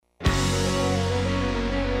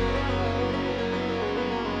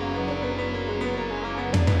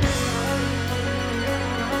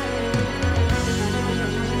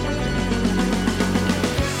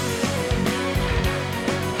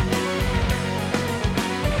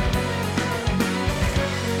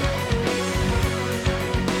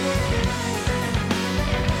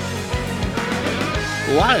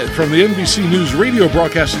Live from the NBC News radio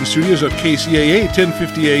broadcasting studios of KCAA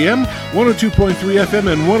 1050 AM, 102.3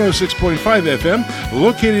 FM, and 106.5 FM,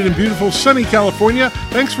 located in beautiful sunny California.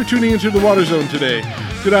 Thanks for tuning into the Water Zone today.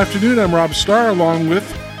 Good afternoon, I'm Rob Starr, along with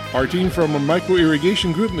our team from a micro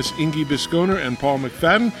irrigation group, Miss Ingy Bisconer and Paul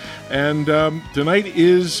McFadden. And tonight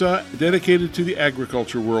is dedicated to the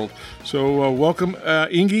agriculture world. So welcome,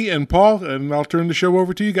 Ingy and Paul, and I'll turn the show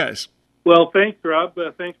over to you guys. Well, thanks, Rob.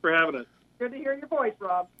 Thanks for having us. Good to hear your voice,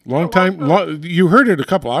 Rob. Long time. You heard it a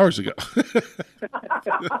couple hours ago. Just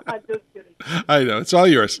kidding. I know. It's all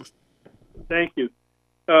yours. Thank you.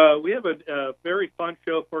 We have a very fun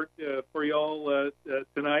show for y'all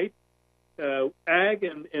tonight. Ag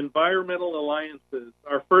and Environmental Alliances.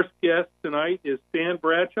 Our first guest tonight is Stan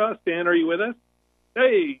Bradshaw. Stan, are you with us?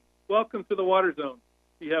 Hey, welcome to the Water Zone.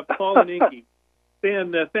 You have Paul and Ingy.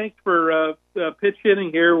 Stan, thanks for pitch hitting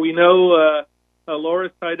here. We know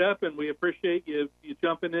Laura's tied up, and we appreciate you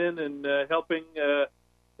jumping in and helping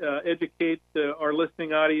educate our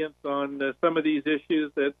listening audience on some of these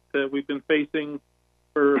issues that we've been facing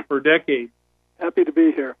for decades. Happy to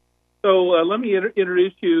be here. So let me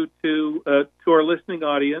introduce you to our listening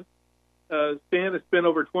audience. Stan has spent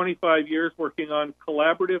over 25 years working on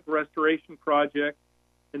collaborative restoration projects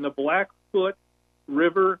in the Blackfoot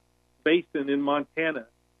River Basin in Montana.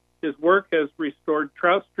 His work has restored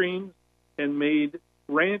trout streams and made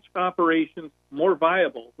ranch operations more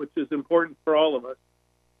viable, which is important for all of us.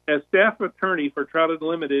 As staff attorney for Trout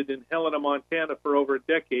Unlimited in Helena, Montana for over a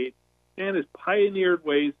decade, Stan has pioneered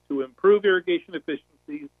ways to improve irrigation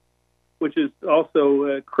efficiencies, which is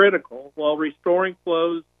also critical, while restoring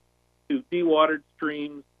flows to dewatered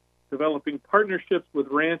streams, developing partnerships with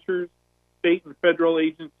ranchers, state and federal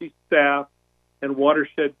agency staff, and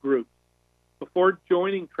watershed groups. Before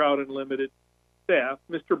joining Trout Unlimited staff,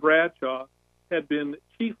 Mr. Bradshaw had been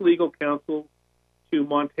chief legal counsel to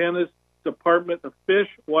Montana's Department of Fish,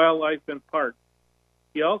 Wildlife, and Parks.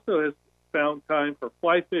 He also has found time for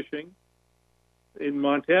fly fishing in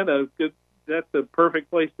Montana. That's a perfect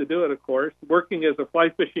place to do it, of course, working as a fly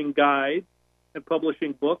fishing guide and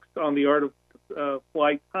publishing books on the art of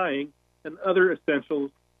fly tying and other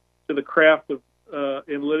essentials to the craft of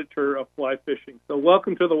and literature of fly fishing. So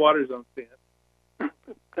welcome to the Water Zone, Stan.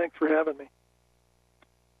 Thanks for having me.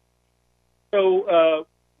 So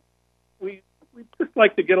we'd just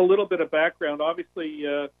like to get a little bit of background. Obviously,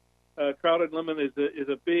 Trout Unlimited is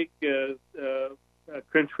a big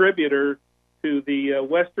contributor to the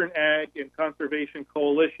Western Ag and Conservation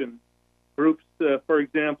Coalition groups, for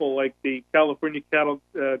example, like the California Cattle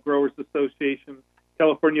Growers Association,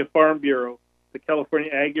 California Farm Bureau, the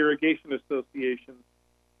California Ag Irrigation Association,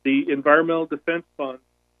 the Environmental Defense Fund,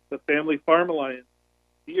 the Family Farm Alliance,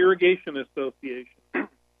 the Irrigation Association,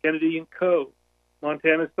 Kennedy and Co.,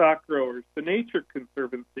 Montana Stock Growers, the Nature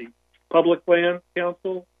Conservancy, Public Land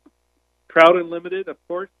Council, Trout Unlimited, of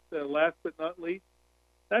course, last but not least.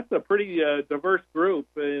 That's a pretty diverse group,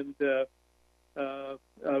 and so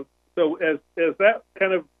as that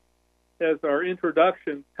kind of as our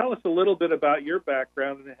introduction, tell us a little bit about your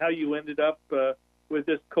background and how you ended up with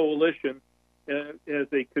this coalition as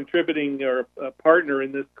a contributing or a partner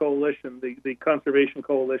in this coalition, the Conservation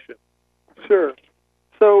Coalition. Sure.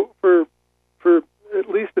 So for at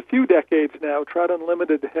least a few decades now, Trout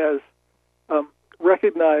Unlimited has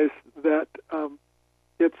recognized that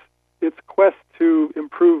its quest to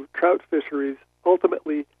improve trout fisheries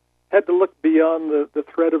ultimately had to look beyond the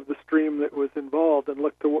thread of the stream that was involved and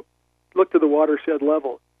look to the watershed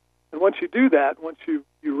level. And once you do that, once you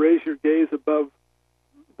raise your gaze above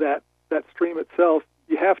that stream itself,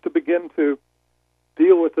 you have to begin to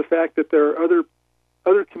deal with the fact that there are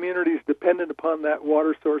other communities dependent upon that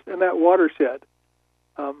water source and that watershed,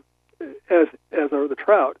 as are the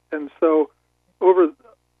trout. And so over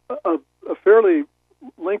a fairly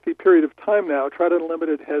lengthy period of time now, Trout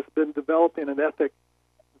Unlimited has been developing an ethic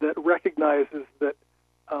that recognizes that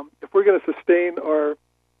if we're going to sustain our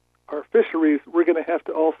fisheries, we're going to have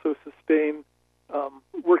to also sustain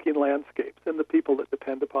working landscapes and the people that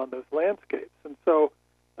depend upon those landscapes. And so,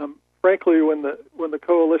 frankly, when the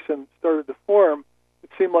coalition started to form, it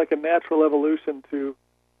seemed like a natural evolution to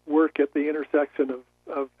work at the intersection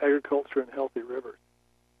of agriculture and healthy rivers.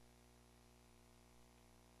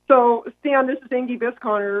 So, Stan, this is Ingy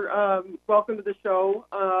Bisconer. Welcome to the show.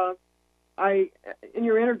 In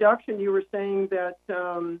your introduction, you were saying that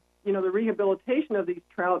the rehabilitation of these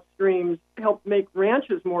trout streams helped make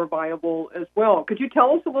ranches more viable as well. Could you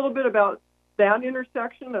tell us a little bit about that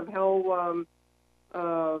intersection of how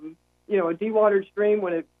a dewatered stream,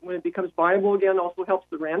 when it becomes viable again, also helps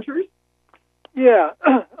the ranchers? Yeah,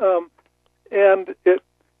 and it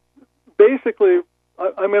basically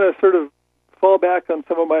I'm going to sort of fall back on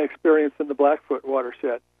some of my experience in the Blackfoot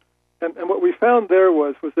watershed. And what we found there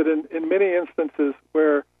was that in many instances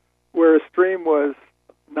where a stream was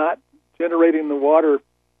not generating the water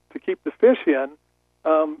to keep the fish in,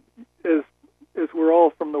 as we're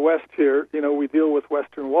all from the West here, we deal with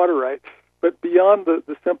Western water rights. But beyond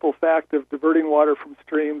the simple fact of diverting water from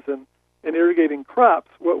streams and irrigating crops,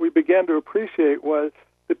 what we began to appreciate was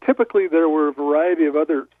that typically there were a variety of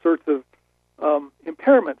other sorts of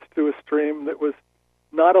impairments to a stream that was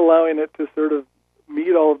not allowing it to sort of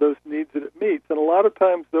meet all of those needs that it meets. And a lot of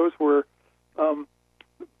times those were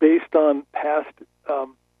based on past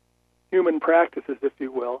human practices, if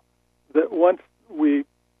you will, that once we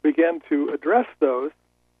began to address those,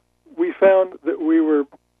 we found that we were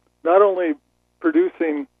not only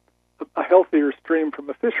producing a healthier stream from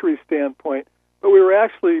a fishery standpoint, but we were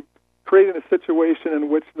actually creating a situation in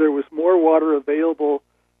which there was more water available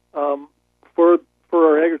for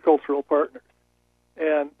our agricultural partners.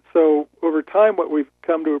 And so over time, what we've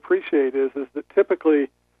come to appreciate is that typically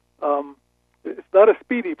it's not a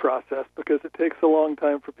speedy process because it takes a long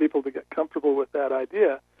time for people to get comfortable with that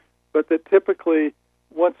idea, but that typically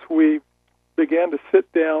once we began to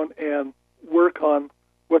sit down and work on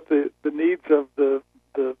what the needs of the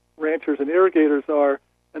ranchers and irrigators are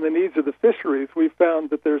and the needs of the fisheries, we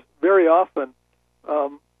found that there's very often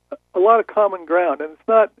a lot of common ground, and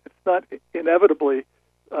it's not inevitably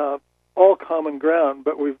all common ground,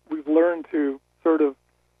 but we've learned to sort of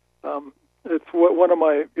it's what one of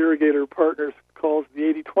my irrigator partners calls the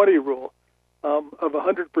 80-20 rule. Of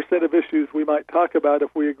 100% of issues we might talk about,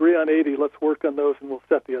 if we agree on 80, let's work on those and we'll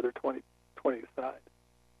set the other 20 aside.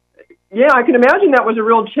 Yeah, I can imagine that was a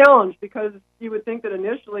real challenge because you would think that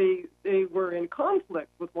initially they were in conflict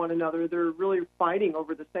with one another. They're really fighting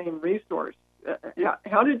over the same resource.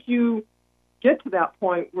 How did you get to that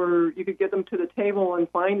point where you could get them to the table and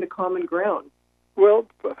find the common ground? Well,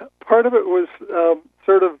 part of it was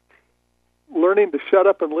sort of learning to shut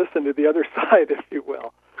up and listen to the other side, if you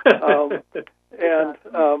will. And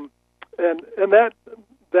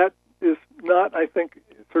that is not, I think,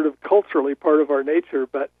 sort of culturally part of our nature.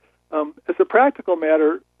 But as a practical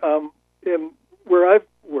matter, in where I've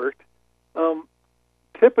worked,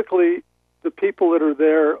 typically the people that are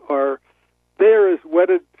there are as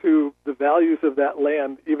wedded to the values of that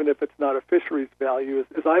land, even if it's not a fisheries value,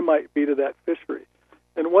 as I might be to that fishery.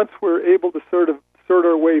 And once we're able to sort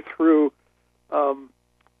our way through,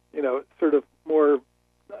 sort of more,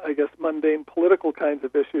 I guess, mundane political kinds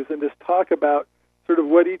of issues and just talk about sort of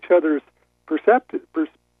what each other's perceptions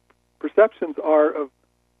are of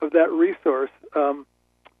that resource.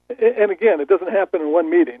 And again, it doesn't happen in one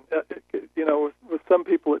meeting. With some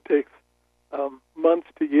people it takes months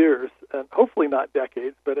to years, and hopefully not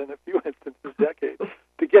decades, but in a few instances decades,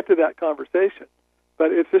 to get to that conversation.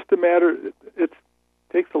 But it's just a matter, it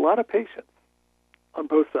takes a lot of patience on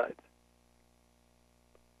both sides.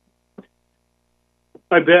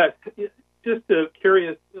 I bet. Just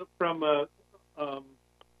curious, from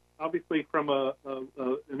obviously from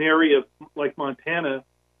an area like Montana,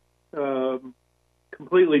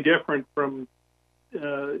 completely different from,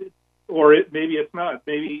 maybe it's not.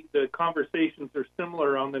 Maybe the conversations are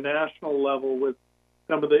similar on the national level with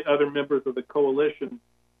some of the other members of the coalition.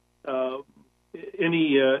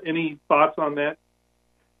 Any thoughts on that?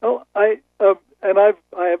 Well, I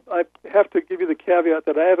have to give you the caveat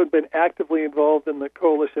that I haven't been actively involved in the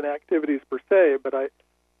coalition activities per se, but I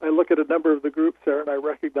look at a number of the groups there and I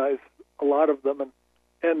recognize a lot of them,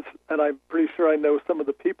 and I'm pretty sure I know some of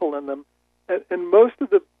the people in them, and most of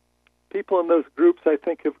the people in those groups I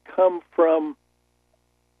think have come from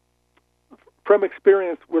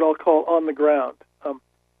experience what I'll call on the ground,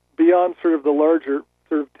 beyond sort of the larger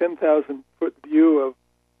sort of 10,000-foot view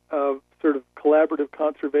of sort of collaborative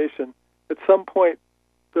conservation. At some point,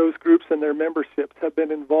 those groups and their memberships have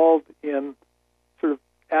been involved in sort of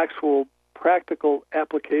actual practical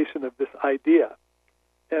application of this idea.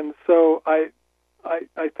 And so I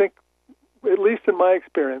think, at least in my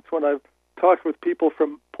experience, when I've talked with people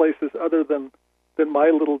from places other than my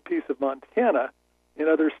little piece of Montana, in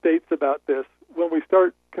other states about this, when we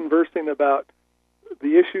start conversing about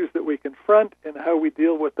the issues that we confront and how we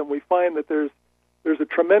deal with them, we find that there's a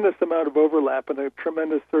tremendous amount of overlap and a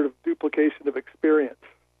tremendous sort of duplication of experience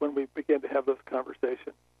when we begin to have those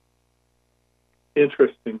conversations.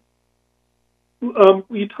 Interesting.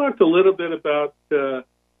 You talked a little bit about a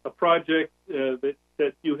project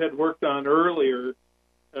that you had worked on earlier.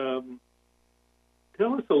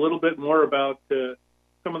 Tell us a little bit more about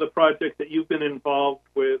some of the projects that you've been involved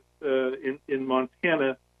with in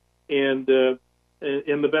Montana and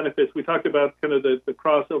the benefits. We talked about kind of the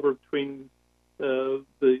crossover between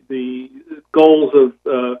the goals of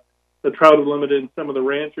the Trout Unlimited and some of the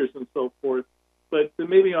ranchers and so forth. But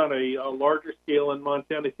maybe on a larger scale in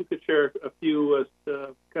Montana, if you could share a few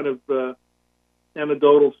kind of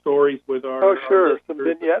anecdotal stories with our sure, our some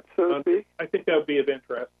vignettes, so to speak. I think that would be of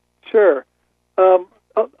interest. Sure.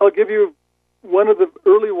 I'll give you one of the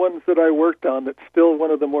early ones that I worked on that's still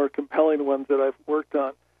one of the more compelling ones that I've worked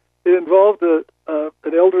on. It involved an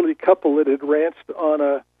elderly couple that had ranched on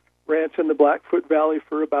a ranch in the Blackfoot Valley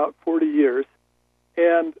for about 40 years,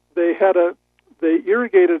 and they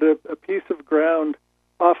irrigated a piece of ground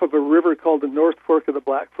off of a river called the North Fork of the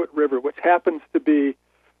Blackfoot River, which happens to be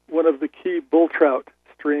one of the key bull trout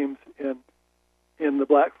streams in the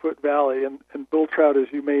Blackfoot Valley. And bull trout, as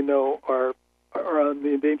you may know, are on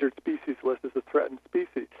the endangered species list as a threatened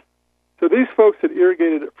species. So these folks had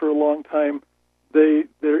irrigated it for a long time. Their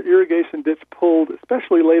irrigation ditch pulled,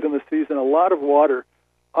 especially late in the season, a lot of water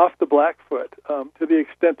off the Blackfoot to the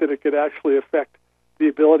extent that it could actually affect the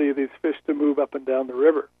ability of these fish to move up and down the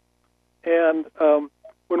river. And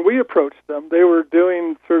when we approached them, they were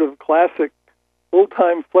doing sort of classic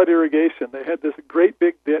old-time flood irrigation. They had this great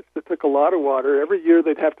big ditch that took a lot of water. Every year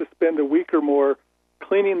they'd have to spend a week or more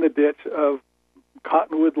cleaning the ditch of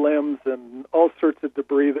cottonwood limbs and all sorts of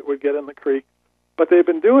debris that would get in the creek. But they've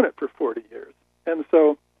been doing it for 40 years. And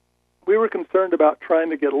so we were concerned about trying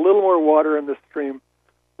to get a little more water in the stream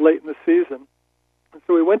late in the season. And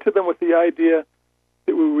so we went to them with the idea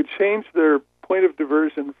that we would change their point of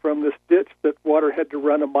diversion from this ditch that water had to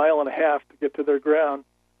run 1.5 miles to get to their ground,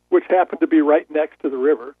 which happened to be right next to the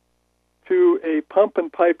river, to a pump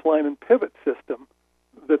and pipeline and pivot system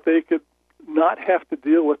that they could not have to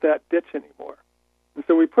deal with that ditch anymore. And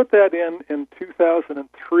so we put that in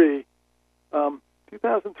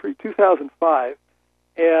 2005,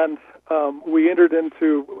 and we entered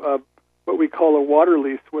into what we call a water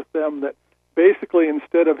lease with them that basically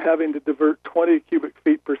instead of having to divert 20 cubic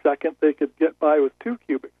feet per second, they could get by with 2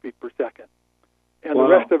 cubic feet per second. And Wow. The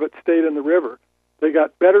rest of it stayed in the river. They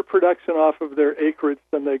got better production off of their acreage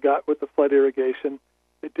than they got with the flood irrigation.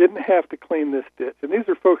 They didn't have to clean this ditch. And these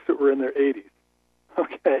are folks that were in their 80s.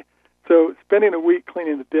 Okay, so spending a week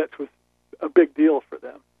cleaning the ditch was a big deal for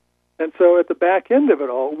them. And so at the back end of it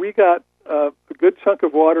all, we got a good chunk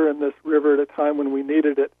of water in this river at a time when we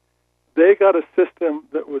needed it. They got a system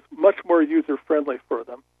that was much more user-friendly for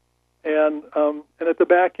them. And at the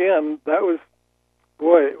back end, that was,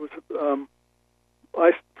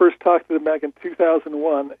 I first talked to them back in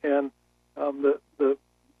 2001, and the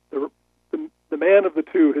man of the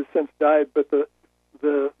two has since died, but the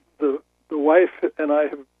wife and I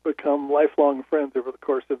have become lifelong friends over the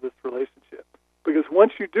course of this relationship. Because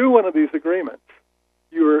once you do one of these agreements,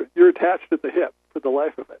 you're attached at the hip for the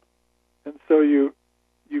life of it, and so you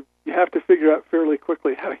have to figure out fairly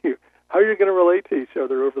quickly how you're going to relate to each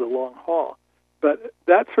other over the long haul. But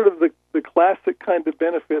that's sort of the classic kind of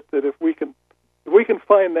benefit that if we can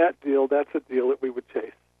find that deal, that's a deal that we would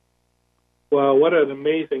chase. Wow, what an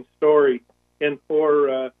amazing story! And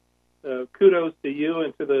for kudos to you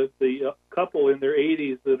and to the couple in their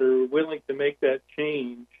 80s that are willing to make that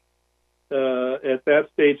change at that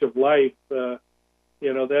stage of life. That's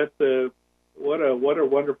what a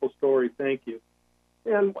wonderful story. Thank you.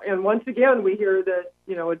 And once again, we hear that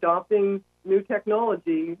adopting new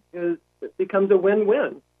technology becomes a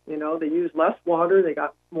win-win. They use less water, they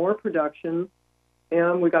got more production,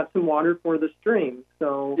 and we got some water for the stream.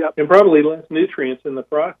 So yep. And probably less nutrients in the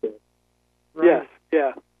process. Right.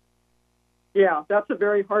 Yes, yeah, that's a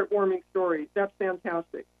very heartwarming story. That's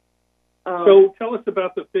fantastic. So tell us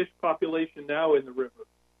about the fish population now in the river.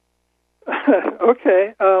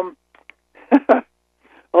 Okay.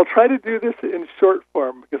 I'll try to do this in short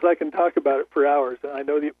form because I can talk about it for hours, and I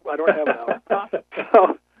know I don't have an hour.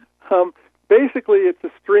 So, basically, it's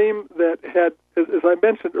a stream that had, as I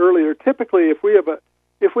mentioned earlier, typically if we have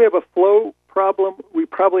a flow problem, we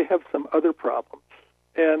probably have some other problems,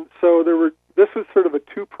 and so this was sort of a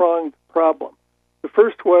two-pronged problem. The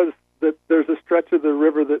first was that there's a stretch of the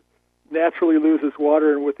river that naturally loses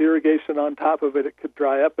water, and with irrigation on top of it, it could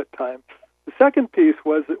dry up at times. The second piece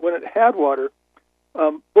was that when it had water,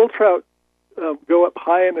 bull trout go up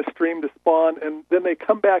high in the stream to spawn, and then they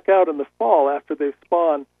come back out in the fall after they've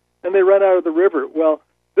spawned, and they run out of the river. Well,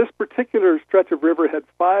 this particular stretch of river had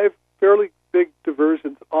 5 fairly big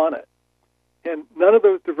diversions on it, and none of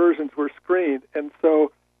those diversions were screened. And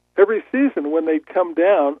so every season when they'd come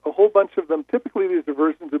down, a whole bunch of them, typically these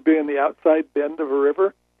diversions would be in the outside bend of a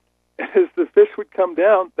river, and as the fish would come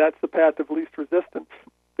down, that's the path of least resistance.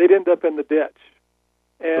 They'd end up in the ditch.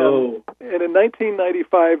 And in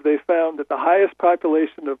 1995, they found that the highest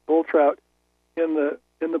population of bull trout in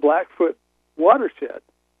the Blackfoot watershed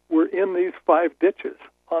were in these 5 ditches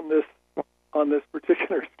on this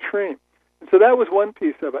particular stream. And so that was one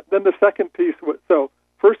piece of it. Then the second piece was, so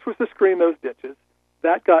first was to screen those ditches.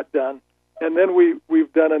 That got done. And then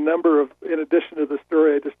we've done a number of, in addition to the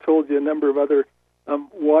story I just told you, a number of other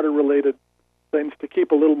water-related things to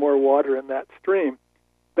keep a little more water in that stream.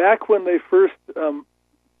 Back when they first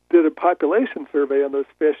did a population survey on those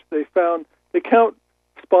fish, they count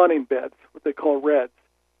spawning beds, what they call reds,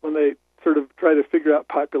 when they sort of try to figure out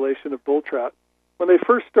population of bull trout. When they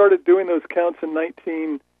first started doing those counts in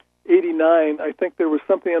 1989, I think there was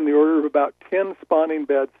something on the order of about 10 spawning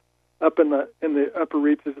beds up in the upper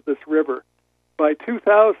reaches of this river. By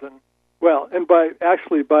 2000, and by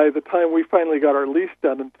the time we finally got our lease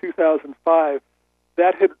done in 2005,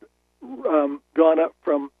 that had gone up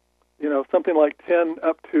from something like 10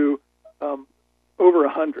 up to over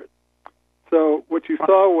 100. So what you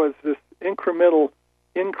saw was this incremental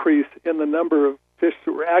increase in the number of fish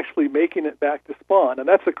that were actually making it back to spawn, and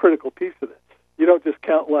that's a critical piece of it. You don't just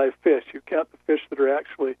count live fish; you count the fish that are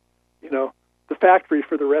actually, the factory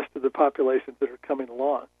for the rest of the populations that are coming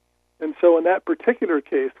along. And so in that particular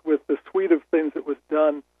case, with the suite of things that was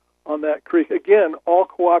done on that creek, again, all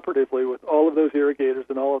cooperatively with all of those irrigators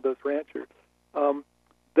and all of those ranchers,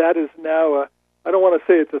 that is now I don't want to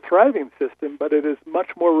say it's a thriving system, but it is much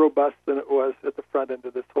more robust than it was at the front end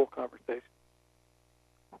of this whole conversation.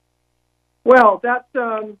 Well, that's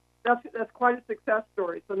quite a success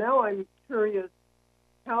story. So now I'm curious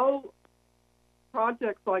how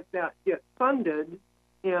projects like that get funded,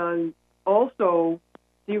 and also,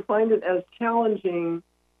 do you find it as challenging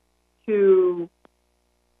to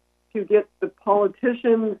get the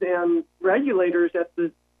politicians and regulators at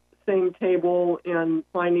the same table and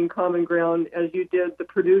finding common ground as you did the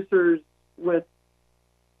producers with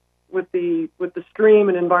the stream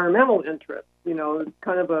and environmental interests?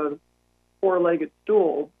 Kind of a four-legged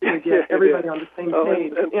stool to get everybody on the same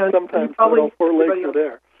page. And sometimes not all 4 legs are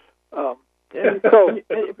there. So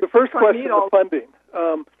the first question of funding.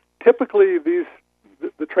 Typically,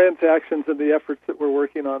 the transactions and the efforts that we're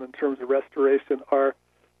working on in terms of restoration are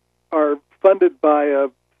funded by a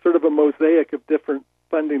sort of a mosaic of different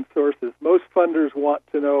funding sources. Most funders want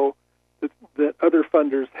to know that other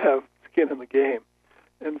funders have skin in the game.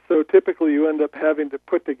 And so typically you end up having to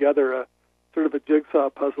put together a sort of a jigsaw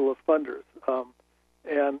puzzle of funders,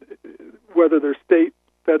 and whether they're state,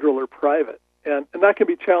 federal, or private. And that can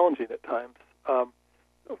be challenging at times.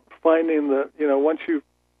 Finding once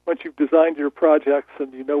you've designed your projects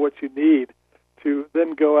and you know what you need, to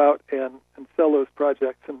then go out and sell those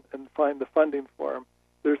projects and find the funding for them.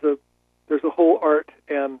 There's a whole art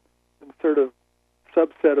and sort of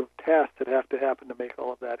subset of tasks that have to happen to make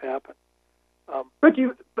all of that happen. But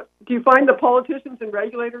do you find the politicians and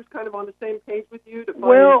regulators kind of on the same page with you?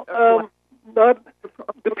 Not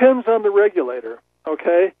depends on the regulator.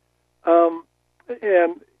 Okay,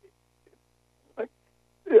 and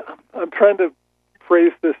I'm trying to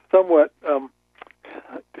phrase this somewhat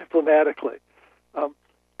diplomatically.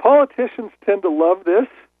 Politicians tend to love this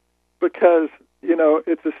because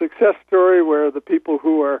it's a success story where the people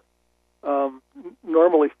who are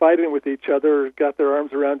normally fighting with each other got their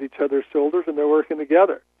arms around each other's shoulders and they're working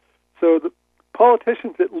together. So the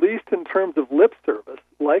politicians, at least in terms of lip service,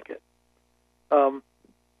 like it.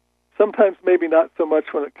 Sometimes maybe not so much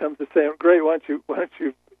when it comes to saying, "Great, why don't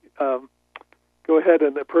you go ahead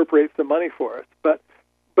and appropriate some money for us?" But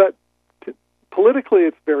politically,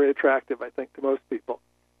 it's very attractive, I think, to most people.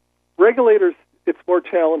 Regulators, it's more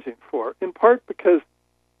challenging for, in part because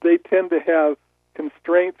they tend to have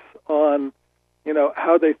constraints on,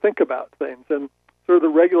 how they think about things. And sort of the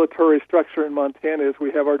regulatory structure in Montana is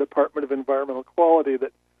we have our Department of Environmental Quality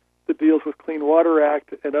that deals with Clean Water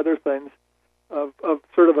Act and other things of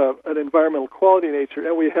sort of an environmental quality nature.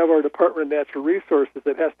 And we have our Department of Natural Resources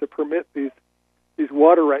that has to permit these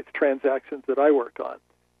water rights transactions that I work on.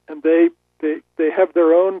 And they have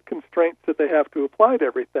their own constraints that they have to apply to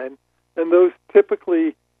everything. And those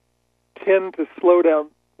typically tend to slow down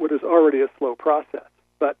what is already a slow process.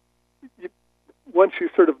 But once you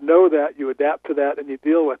sort of know that, you adapt to that and you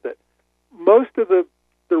deal with it. Most of the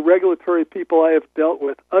regulatory people I have dealt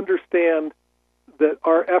with understand that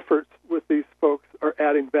our efforts with these folks are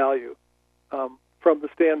adding value from the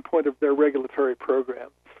standpoint of their regulatory program.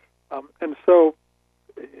 And so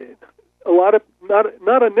a lot of,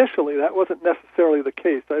 not initially, that wasn't necessarily the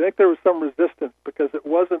case. I think there was some resistance because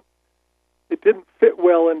it didn't fit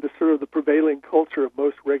well into sort of the prevailing culture of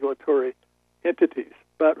most regulatory entities.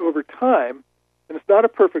 But over time, and it's not a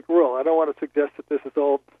perfect world, I don't want to suggest that this is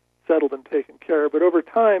all settled and taken care of, but over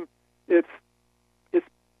time, there's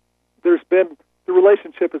the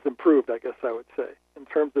relationship has improved, I guess I would say, in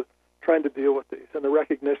terms of trying to deal with these, and the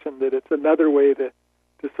recognition that it's another way to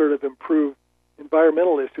sort of improve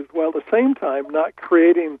environmental issues, while at the same time not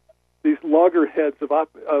creating these loggerheads of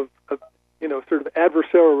sort of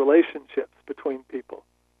adversarial relationships between people.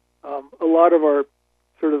 A lot of our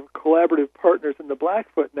sort of collaborative partners in the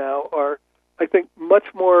Blackfoot now are, I think, much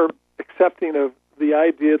more accepting of the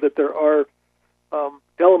idea that there are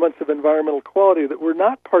elements of environmental quality that were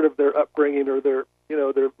not part of their upbringing or their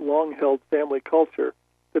long-held family culture,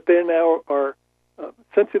 that they now are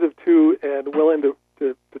sensitive to and willing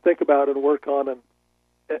to think about and work on and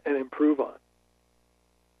improve on.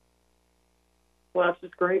 Well, that's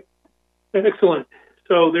just great. Excellent.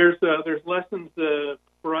 So there's lessons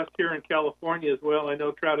for us here in California as well. I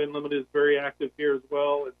know Trout Unlimited is very active here as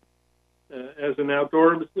well. As an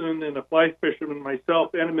outdoorsman and a fly fisherman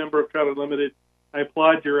myself, and a member of Trout Unlimited, I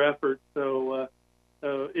applaud your efforts. So,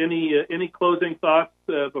 any closing thoughts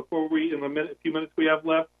before we, in the few minutes we have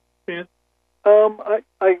left, Stan?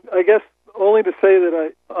 I guess only to say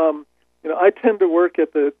that I tend to work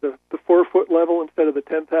at the 4-foot level instead of the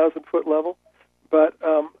 10,000-foot level. But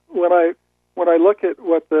when I look at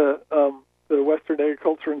what the Western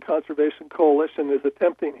Agriculture and Conservation Coalition is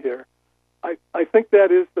attempting here, I think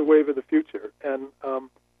that is the wave of the future, and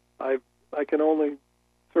I can only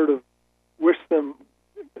sort of wish them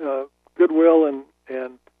goodwill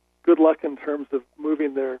and good luck in terms of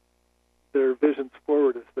moving their visions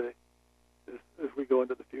forward as we go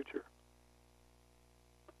into the future.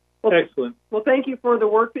 Well, excellent. Well, thank you for the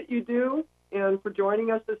work that you do and for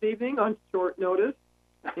joining us this evening on short notice.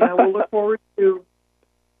 And we'll look forward to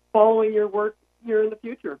following your work here in the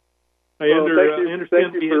future. I understand.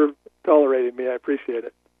 Thank you for tolerating me. I appreciate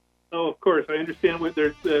it. Oh, of course. I understand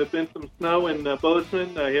there's been some snow in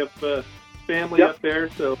Bozeman. I have family up there,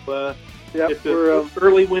 so it's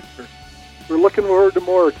early winter. We're looking forward to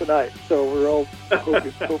more tonight, so we're all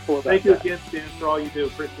hopeful about Thank you again, Stan, for all you do.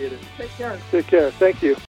 Appreciate it. Take care. Take care. Thank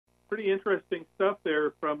you. Pretty interesting stuff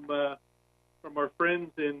there from our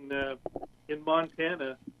friends in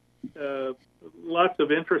Montana. Lots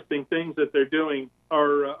of interesting things that they're doing.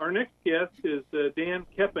 Our next guest is Dan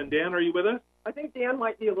Keppen. Dan, are you with us? I think Dan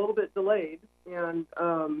might be a little bit delayed, and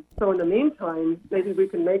so in the meantime, maybe we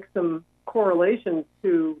can make some correlations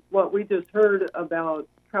to what we just heard about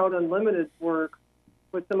Trout Unlimited's work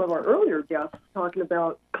with some of our earlier guests talking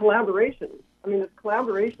about collaboration. I mean, this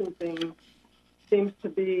collaboration thing seems to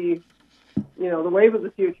be, the wave of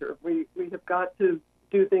the future. We have got to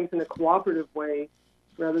do things in a cooperative way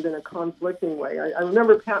rather than a conflicting way. I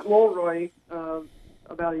remember Pat Mulroy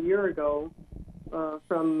about a year ago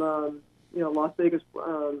from Las Vegas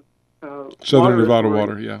Southern Nevada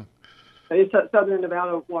Water, yeah. Southern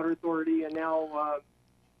Nevada Water Authority, and now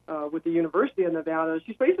with the University of Nevada.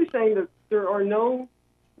 She's basically saying that there are no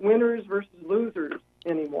winners versus losers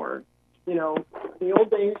anymore. In the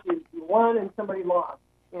old days, you won and somebody lost.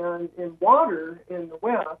 And in water in the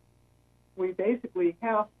West, we basically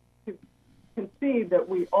have to concede that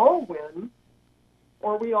we all win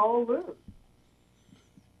or we all lose.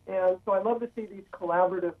 And so I love to see these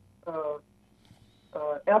collaborative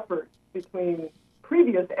efforts between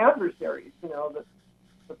previous adversaries, the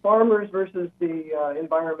farmers versus the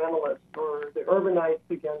environmentalists, or the urbanites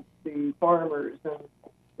against the farmers. And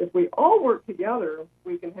if we all work together,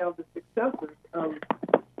 we can have the successes of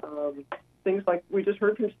things like we just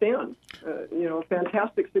heard from Stan, a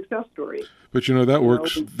fantastic success story. But that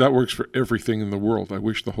works. That works for everything in the world. I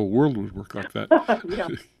wish the whole world would work like that. Yeah.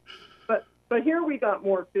 But here we got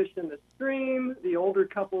more fish in the stream. The older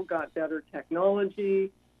couple got better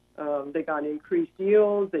technology. They got increased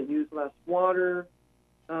yields. They used less water.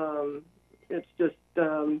 It's just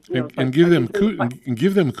and give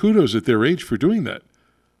them kudos at their age for doing that.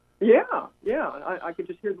 Yeah. I could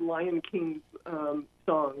just hear the Lion King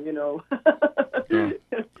song. Yeah.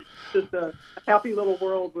 Just a happy little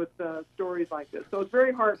world with stories like this. So it's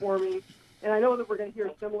very heartwarming. And I know that we're going to hear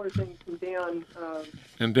similar things from Dan.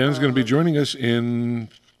 And Dan's going to be joining us in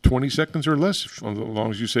 20 seconds or less. As long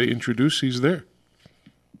as you say introduce, he's there.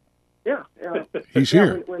 Yeah. He's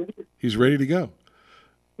here. He's ready to go.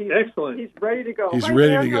 Excellent. He's ready to go. He's Hi,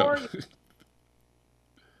 ready Dan, to go. how are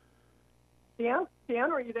you?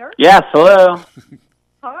 Dan, are you there? Yes, hello.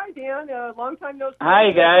 Hi, Dan. Long time no see.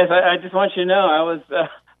 Hi, guys. I just want you to know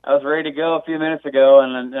I was ready to go a few minutes ago,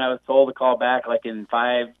 and I was told to call back like in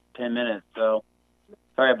 5-10 minutes. So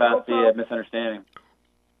sorry about the misunderstanding.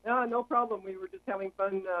 No problem. We were just having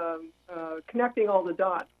fun connecting all the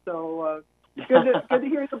dots. So good to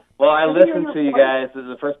hear you. Well, I listened to you guys. This is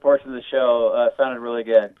the first portion of the show. Sounded really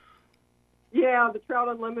good. Yeah, the Trout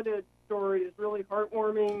Unlimited story is really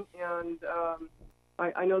heartwarming, and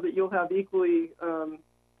I know that you'll have equally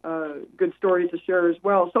good stories to share as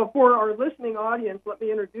well. So for our listening audience, let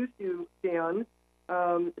me introduce you, Dan.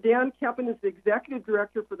 Dan Keppen is the Executive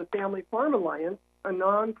Director for the Family Farm Alliance, a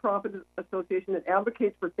nonprofit association that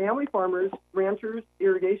advocates for family farmers, ranchers,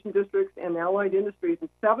 irrigation districts, and allied industries in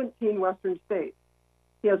 17 Western states.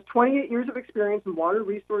 He has 28 years of experience in water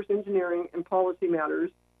resource engineering and policy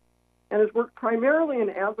matters, and has worked primarily in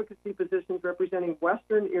advocacy positions representing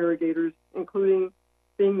Western irrigators, including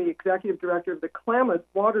being the executive director of the Klamath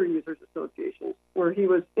Water Users Association, where he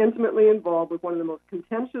was intimately involved with one of the most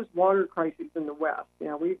contentious water crises in the West.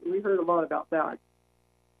 Yeah, we heard a lot about that.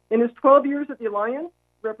 In his 12 years at the Alliance,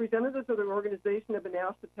 representatives of the organization have been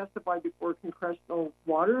asked to testify before congressional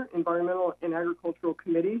water, environmental, and agricultural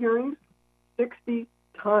committee hearings 60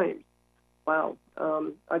 times. Wow.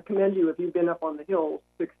 I commend you if you've been up on the Hill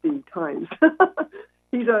 60 times.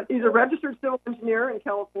 He's a registered civil engineer in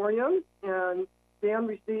California, and Dan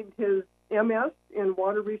received his MS in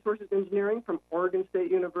Water Resources Engineering from Oregon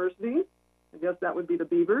State University. I guess that would be the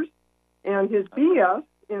Beavers. And his BS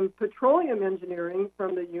in Petroleum Engineering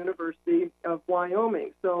from the University of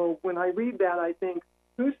Wyoming. So when I read that, I think,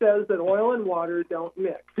 who says that oil and water don't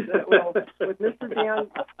mix? Well, with Mr. Dan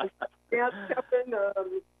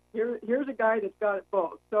Keppen, here's a guy that's got it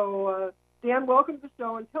both. So, Dan, welcome to the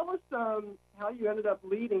show, and tell us how you ended up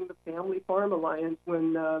leading the Family Farm Alliance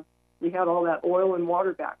when you had all that oil and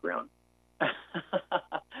water background.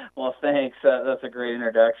 Well, thanks. That's a great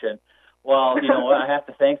introduction. Well, you know what? I have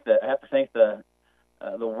to thank the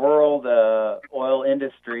world oil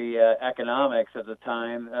industry economics at the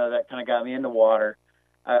time that kind of got me into water.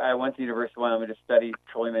 I went to the University of Wyoming to study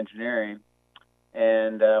petroleum engineering,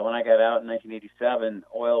 and when I got out in 1987,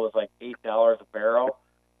 oil was like $8 a barrel,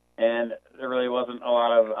 and there really wasn't a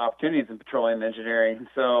lot of opportunities in petroleum engineering.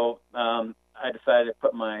 So I decided to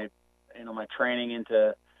put my training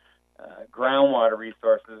into groundwater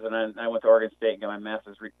resources, and I went to Oregon State and got my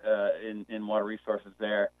master's in water resources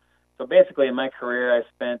there. So basically, in my career, I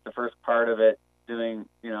spent the first part of it doing,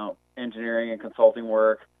 engineering and consulting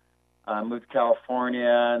work. Moved to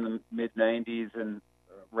California in the mid-'90s and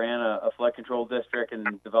ran a flood control district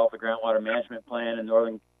and developed a groundwater management plan in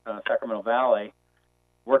northern Sacramento Valley.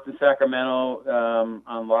 Worked in Sacramento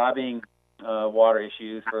on lobbying water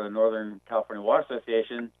issues for the Northern California Water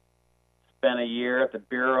Association. Spent a year at the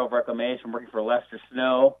Bureau of Reclamation working for Lester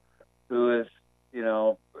Snow, who is,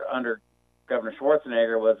 under Governor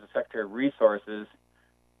Schwarzenegger, was the Secretary of Resources.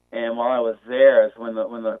 And while I was there, is when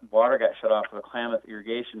the water got shut off for the Klamath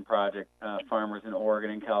Irrigation Project farmers in Oregon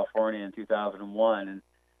and California in 2001.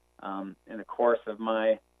 And in the course of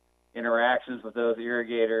my interactions with those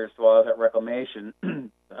irrigators while I was at Reclamation,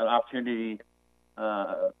 an opportunity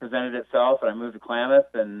presented itself, and I moved to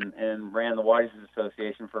Klamath and ran the Water Users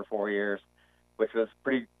Association for 4 years, which was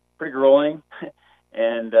pretty grueling.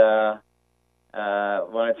 And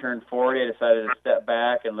when I turned 40, I decided to step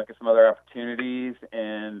back and look at some other opportunities,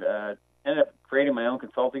 and ended up creating my own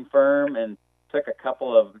consulting firm and took a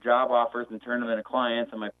couple of job offers and turned them into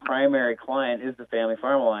clients. And my primary client is the Family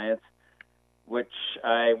Farm Alliance, which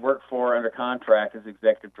I work for under contract as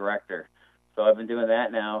executive director. So I've been doing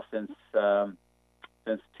that now since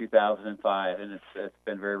 2005, and it's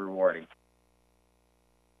been very rewarding.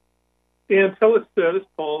 Dan, tell us, this is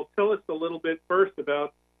Paul, tell us a little bit first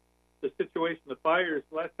about the situation, the fires.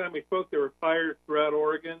 Last time we spoke, there were fires throughout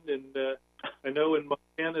Oregon, and I know in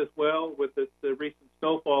Montana as well, with the recent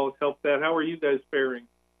snowfall has helped that. How are you guys faring?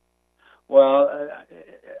 Well,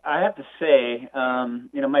 I have to say,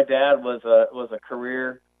 my dad was a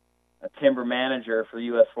career timber manager for the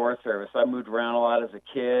U.S. Forest Service. I moved around a lot as a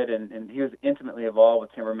kid, and he was intimately involved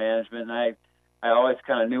with timber management, and I always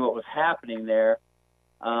kind of knew what was happening there.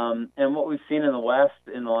 And what we've seen in the West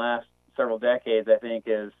in the last several decades, I think,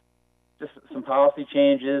 is just some policy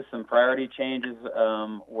changes, some priority changes,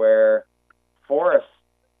 where forests,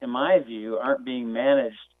 in my view, aren't being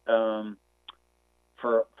managed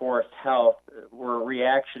for forest health. We're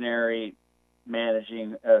reactionary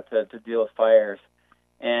managing to deal with fires.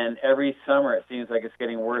 And every summer it seems like it's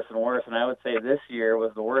getting worse and worse. And I would say this year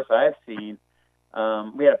was the worst I've seen.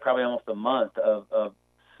 We had probably almost a month of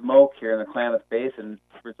smoke here in the Klamath Basin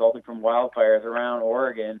resulting from wildfires around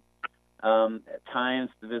Oregon. At times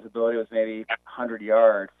the visibility was maybe 100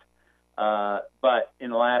 yards. But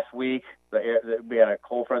in the last week, we had a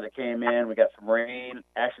cold front that came in. We got some rain.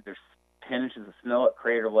 Actually, there's 10 inches of snow at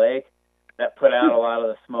Crater Lake. That put out a lot of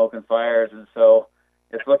the smoke and fires. And so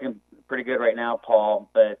it's looking pretty good right now, Paul.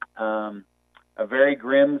 But a very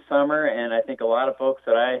grim summer, and I think a lot of folks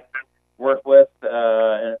that I work with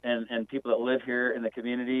and people that live here in the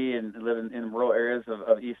community and live in rural areas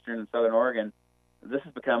of eastern and southern Oregon this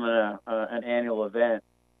is becoming an annual event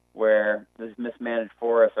where these mismanaged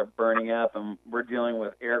forests are burning up, and we're dealing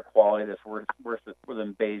with air quality that's worse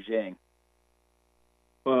than Beijing.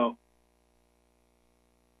 Wow.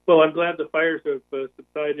 Well, I'm glad the fires have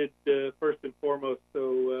subsided first and foremost.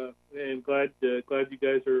 So, and glad you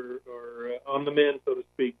guys are on the mend, so to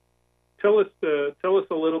speak. Tell us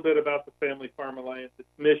a little bit about the Family Farm Alliance, its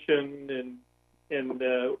mission, and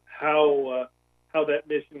how that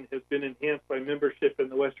mission has been enhanced by membership in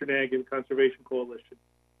the Western Ag and Conservation Coalition.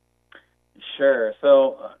 Sure.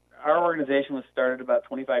 So our organization was started about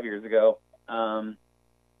 25 years ago, and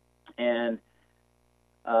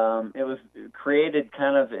it was created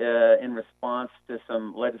kind of in response to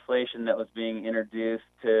some legislation that was being introduced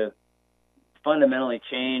to fundamentally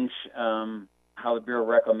change how the Bureau of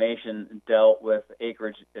Reclamation dealt with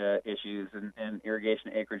acreage issues and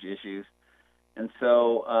irrigation acreage issues. And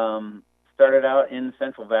so started out in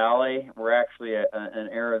Central Valley. We're actually an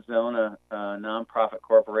Arizona nonprofit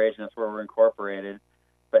corporation. That's where we're incorporated.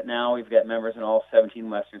 But now we've got members in all 17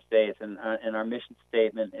 western states, and our mission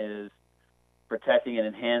statement is protecting and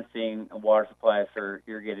enhancing water supplies for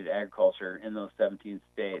irrigated agriculture in those 17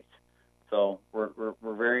 states. So we're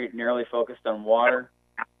very narrowly focused on water.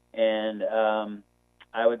 And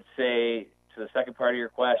I would say, to the second part of your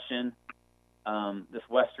question, this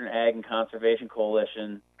Western Ag and Conservation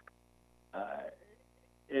Coalition,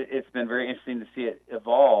 it's been very interesting to see it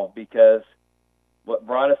evolve, because what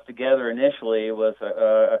brought us together initially was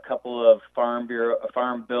a couple of farm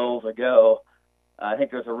bills ago. I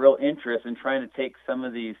think there's a real interest in trying to take some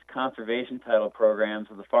of these conservation title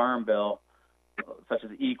programs of the Farm Bill, such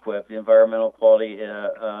as EQIP, the Environmental Quality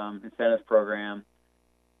Incentives Program,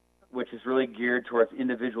 which is really geared towards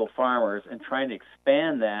individual farmers, and trying to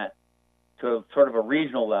expand that to sort of a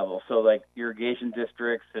regional level. So like irrigation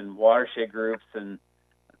districts and watershed groups and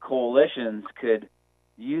coalitions could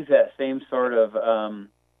use that same sort of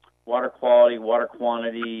water quality, water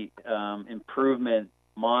quantity improvement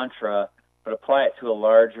mantra, but apply it to a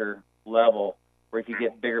larger level where you could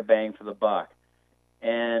get bigger bang for the buck.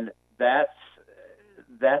 And that's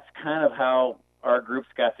kind of how our groups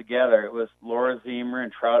got together. It was Laura Zemer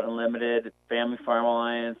and Trout Unlimited, Family Farm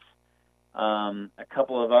Alliance, a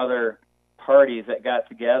couple of other parties that got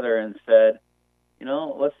together and said,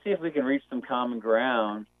 let's see if we can reach some common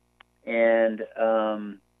ground and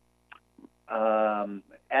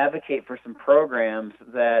advocate for some programs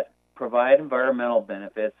that provide environmental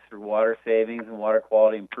benefits through water savings and water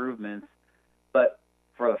quality improvements. But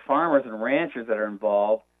for the farmers and ranchers that are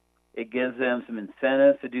involved, it gives them some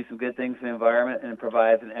incentives to do some good things for the environment, and it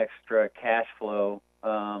provides an extra cash flow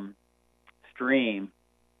stream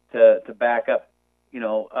to back up,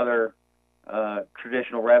 other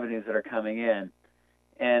traditional revenues that are coming in.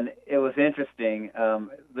 And it was interesting.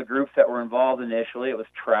 The groups that were involved initially, it was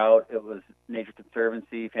Trout, it was Nature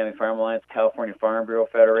Conservancy, Family Farm Alliance, California Farm Bureau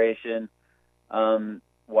Federation,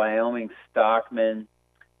 Wyoming Stockman.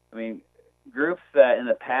 I mean, groups that in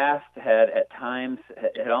the past had at times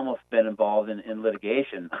had almost been involved in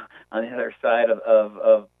litigation on the other side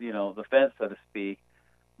of the fence, so to speak.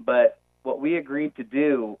 But what we agreed to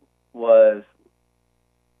do was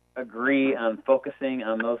agree on focusing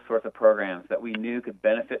on those sorts of programs that we knew could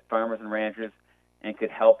benefit farmers and ranchers and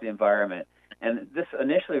could help the environment. And this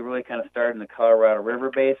initially really kind of started in the Colorado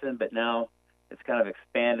River Basin, but now it's kind of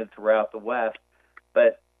expanded throughout the West.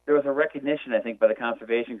 But there was a recognition, I think, by the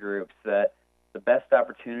conservation groups that the best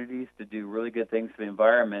opportunities to do really good things for the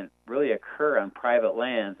environment really occur on private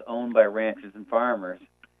lands owned by ranchers and farmers.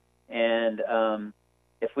 And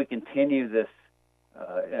if we continue this,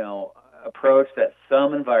 approach that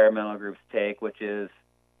some environmental groups take, which is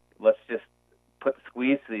let's just put the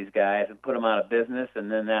squeeze to these guys and put them out of business,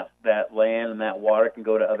 and then that land and that water can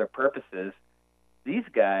go to other purposes. These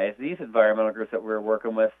environmental groups that we were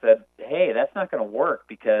working with said, hey, that's not going to work,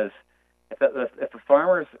 because if the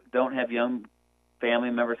farmers don't have young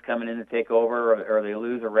family members coming in to take over, or they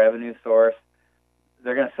lose a revenue source,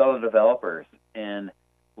 they're going to sell to developers. And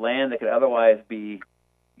land that could otherwise be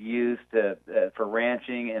used for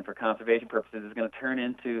ranching and for conservation purposes is going to turn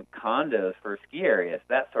into condos for ski areas,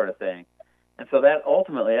 that sort of thing. And so that's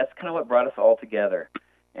kind of what brought us all together.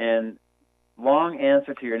 And long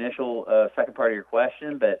answer to your initial second part of your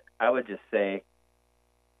question, but I would just say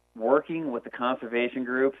working with the conservation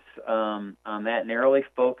groups on that narrowly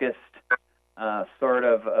focused sort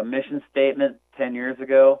of a mission statement 10 years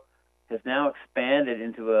ago has now expanded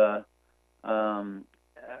into a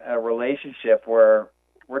relationship where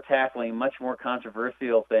we're tackling much more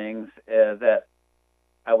controversial things that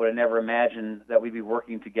I would have never imagined that we'd be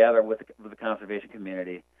working together with the conservation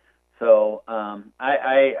community. So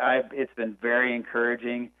it's been very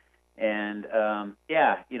encouraging. And,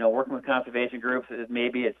 working with conservation groups,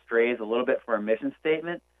 maybe it strays a little bit from our mission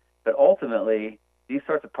statement, but ultimately these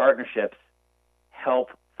sorts of partnerships help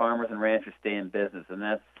farmers and ranchers stay in business, and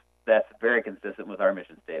that's very consistent with our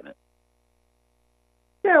mission statement.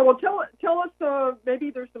 Yeah, well, tell us,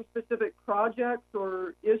 maybe there's some specific projects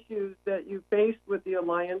or issues that you faced with the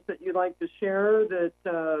Alliance that you'd like to share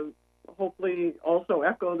that hopefully also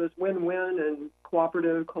echo this win-win and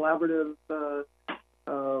cooperative, collaborative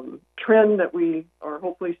trend that we are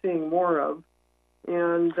hopefully seeing more of,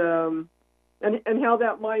 and how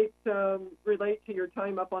that might relate to your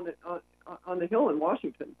time up on the Hill in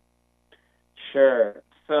Washington. Sure.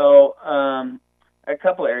 So a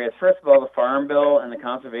couple areas. First of all, the Farm Bill and the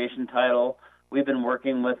conservation title. We've been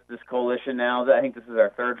working with this coalition now. I think this is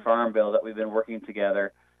our third Farm Bill that we've been working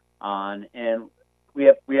together on, and we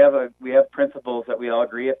have principles that we all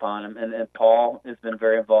agree upon, and Paul has been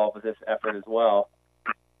very involved with this effort as well.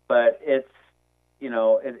 But it's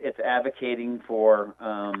advocating for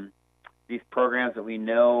these programs that we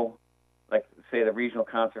know, like say the Regional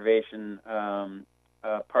Conservation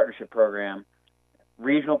Partnership Program,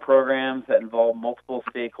 regional programs that involve multiple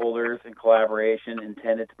stakeholders in collaboration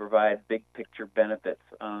intended to provide big picture benefits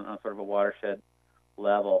on sort of a watershed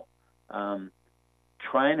level.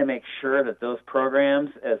 Trying to make sure that those programs,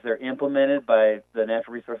 as they're implemented by the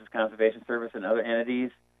Natural Resources Conservation Service and other entities,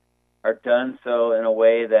 are done so in a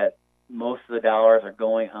way that most of the dollars are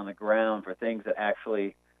going on the ground for things that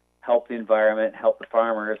actually help the environment, help the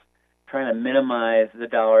farmers, trying to minimize the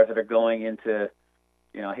dollars that are going into,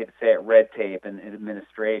 I hate to say it, red tape and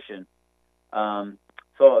administration. So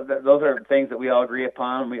those are things that we all agree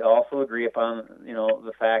upon. We also agree upon,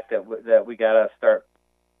 the fact that we got to start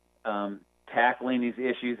tackling these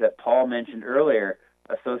issues that Paul mentioned earlier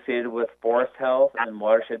associated with forest health and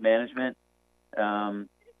watershed management.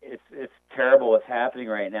 It's terrible what's happening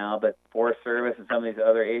right now, but Forest Service and some of these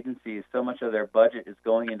other agencies, so much of their budget is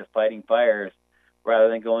going into fighting fires rather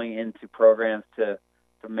than going into programs to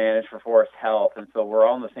manage for forest health. And so we're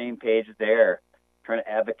all on the same page there, trying to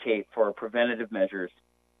advocate for preventative measures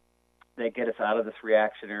that get us out of this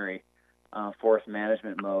reactionary forest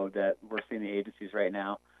management mode that we're seeing the agencies right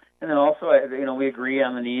now. And then also, we agree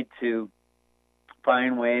on the need to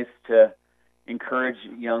find ways to encourage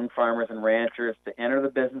young farmers and ranchers to enter the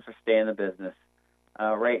business or stay in the business.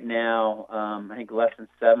 Right now, I think less than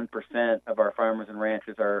 7% of our farmers and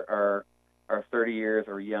ranchers are 30 years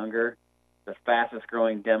or younger. The fastest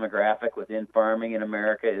growing demographic within farming in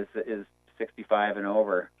America is 65 and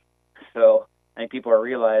over. So I think people are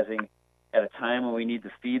realizing at a time when we need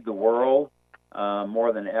to feed the world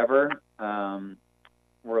more than ever,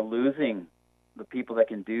 we're losing the people that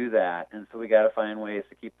can do that, and so we got to find ways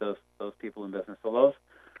to keep those people in business. So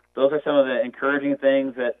those are some of the encouraging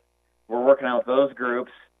things that we're working on with those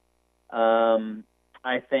groups.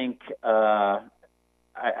 I think I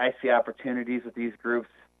see opportunities with these groups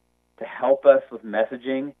to help us with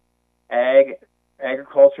messaging.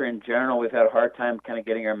 Agriculture in general, we've had a hard time kind of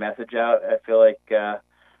getting our message out. I feel like,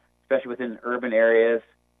 especially within urban areas,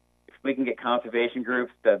 if we can get conservation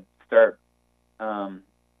groups to start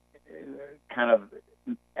kind of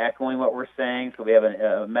echoing what we're saying, so we have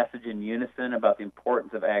a message in unison about the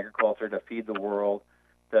importance of agriculture to feed the world,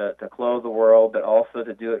 to clothe the world, but also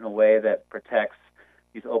to do it in a way that protects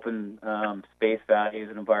these open space values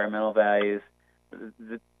and environmental values.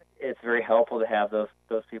 It's very helpful to have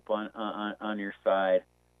those people on your side.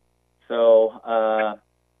 So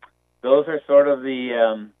those are sort of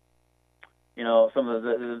the some of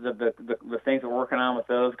the things we're working on with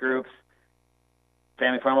those groups.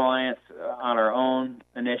 Family Farm Alliance, on our own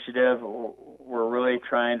initiative, we're really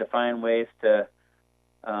trying to find ways to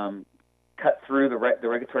cut through the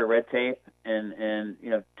regulatory red tape and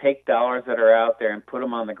take dollars that are out there and put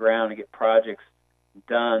them on the ground and get projects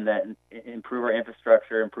done that improve our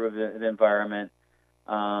infrastructure, improve the environment,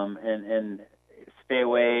 and stay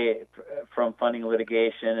away from funding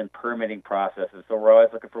litigation and permitting processes. So we're always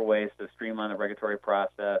looking for ways to streamline the regulatory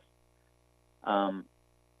process.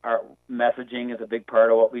 Our messaging is a big part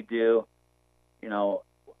of what we do.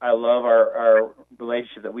 I love our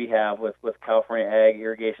relationship that we have with California Ag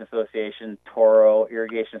Irrigation Association, Toro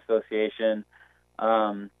Irrigation Association,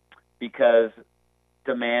 because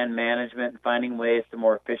demand management and finding ways to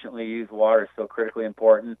more efficiently use water is so critically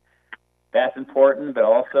important. That's important, but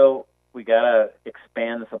also we got to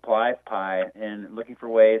expand the supply pie, and looking for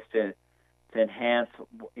ways to enhance,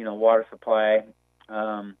 water supply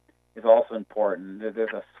is also important.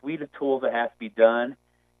 There's a suite of tools that have to be done,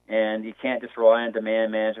 and you can't just rely on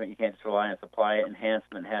demand management. You can't just rely on supply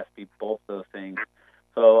enhancement. It has to be both those things.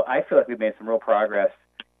 So I feel like we've made some real progress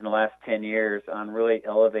in the last 10 years on really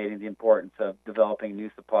elevating the importance of developing new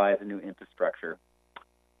supplies and new infrastructure.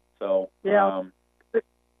 So yeah,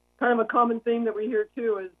 kind of a common theme that we hear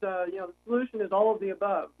too is the solution is all of the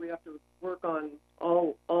above. We have to work on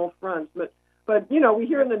all fronts. But we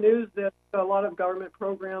hear in the news that a lot of government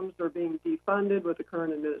programs are being defunded with the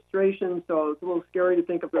current administration. So it's a little scary to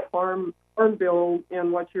think of the farm bill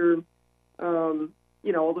and what you're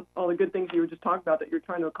all the good things you were just talking about that you're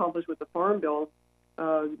trying to accomplish with the farm bill.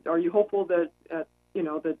 Are you hopeful that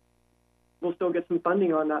that we'll still get some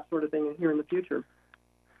funding on that sort of thing here in the future?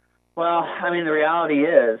 Well, I mean, the reality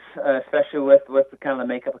is, especially with the kind of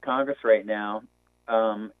the makeup of Congress right now,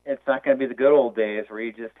 it's not going to be the good old days where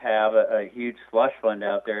you just have a huge slush fund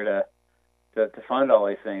out there to fund all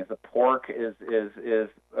these things. The pork is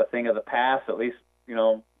a thing of the past, at least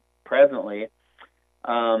presently.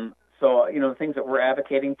 So the things that we're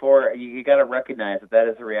advocating for, you got to recognize that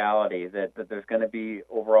is a reality. That there's going to be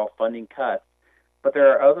overall funding cuts, but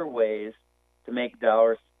there are other ways to make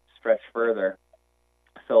dollars stretch further.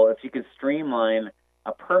 So if you could streamline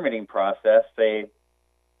a permitting process, say,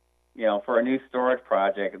 for a new storage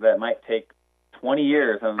project that might take 20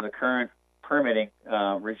 years under the current permitting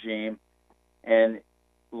regime, and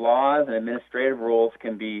laws and administrative rules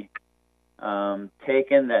can be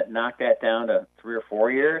taken that knock that down to 3 or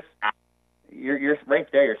 4 years, you're right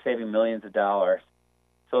there. You're saving millions of dollars.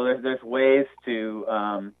 So there's ways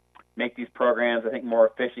to make these programs, I think, more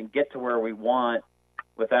efficient, get to where we want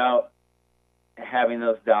without having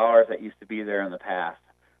those dollars that used to be there in the past.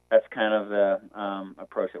 That's kind of the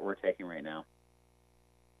approach that we're taking right now.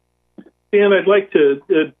 Dan, I'd like to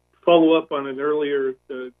follow up on an earlier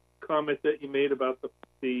comment that you made about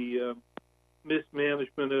the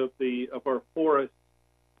mismanagement of our forests.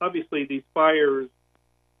 Obviously, these fires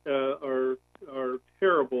are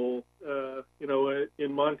terrible.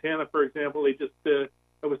 In Montana, for example, they just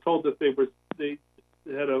I was told that they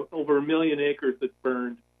had over 1 million acres that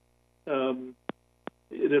burned.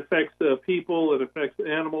 It affects people, it affects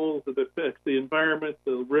animals, it affects the environment,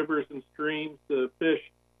 the rivers and streams, the fish.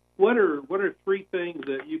 What are 3 things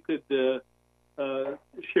that you could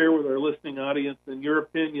share with our listening audience, in your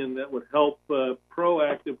opinion, that would help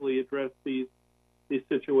proactively address these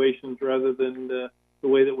situations rather than the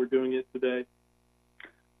way that we're doing it today?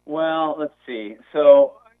 Well, let's see.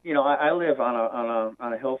 So, I live on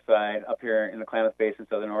a hillside up here in the Klamath Basin,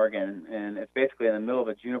 Southern Oregon, and it's basically in the middle of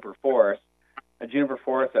a juniper forest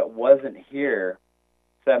that wasn't here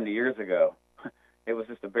 70 years ago. It was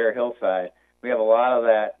just a bare hillside. We have a lot of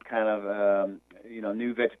that kind of,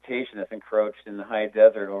 new vegetation that's encroached in the high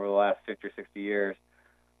desert over the last 50 or 60 years.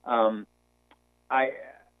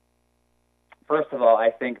 First of all, I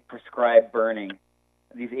think prescribed burning.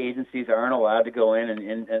 These agencies aren't allowed to go in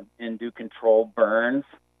and do controlled burns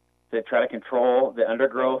to try to control the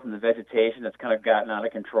undergrowth and the vegetation that's kind of gotten out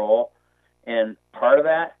of control. And part of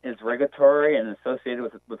that is regulatory and associated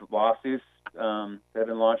with lawsuits that have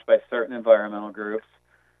been launched by certain environmental groups.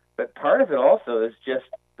 But part of it also is just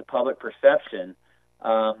the public perception.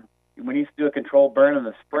 When you do a controlled burn in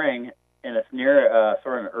the spring and it's near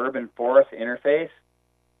sort of an urban forest interface,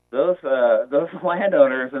 those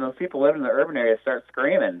landowners and those people living in the urban area start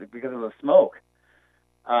screaming because of the smoke.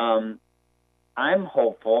 I'm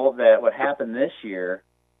hopeful that what happened this year,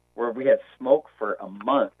 where we had smoke for a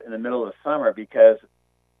month in the middle of the summer,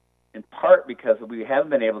 in part because we haven't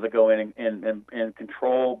been able to go in and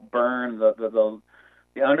control burn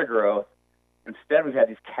the undergrowth. Instead, we've had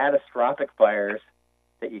these catastrophic fires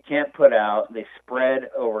that you can't put out. They spread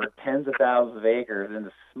over tens of thousands of acres, and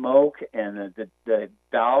the smoke and the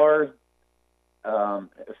dollars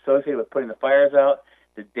associated with putting the fires out,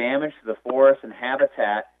 the damage to the forest and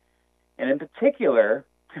habitat, and in particular,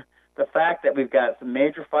 the fact that we've got some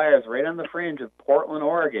major fires right on the fringe of Portland,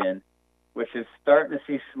 Oregon, which is starting to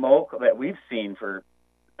see smoke that we've seen for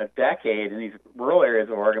a decade in these rural areas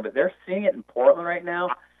of Oregon, but they're seeing it in Portland right now.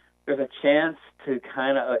 There's a chance to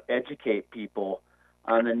kind of educate people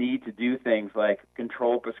on the need to do things like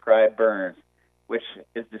control prescribed burns, which,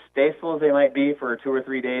 as distasteful as they might be for 2 or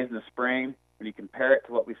 3 days in the spring, when you compare it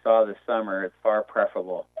to what we saw this summer, it's far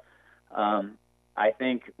preferable. I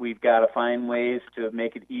think we've got to find ways to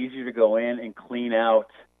make it easier to go in and clean out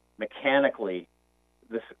mechanically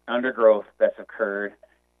this undergrowth that's occurred.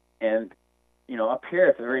 And, up here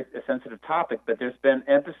it's a very sensitive topic, but there's been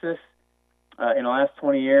emphasis in the last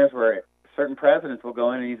 20 years where certain presidents will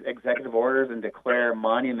go into these executive orders and declare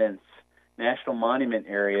monuments, national monument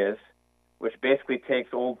areas, which basically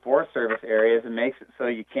takes old Forest Service areas and makes it so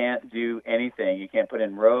you can't do anything. You can't put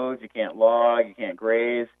in roads, you can't log, you can't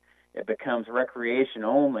graze. It becomes recreation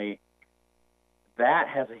only. that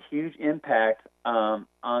has a huge impact on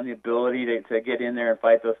the ability to get in there and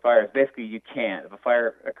fight those fires. Basically, you can't. If a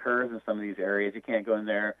fire occurs in some of these areas, you can't go in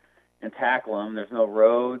there and tackle them. There's no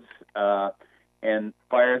roads, and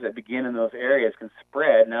fires that begin in those areas can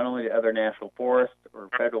spread not only to other national forests or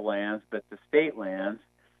federal lands, but to state lands.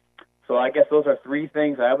 So I guess those are three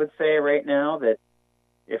things I would say right now that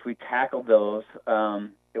if we tackled those,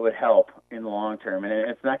 it would help in the long term. And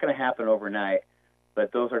it's not going to happen overnight,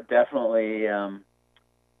 but those are definitely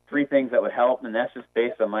three things that would help, and that's just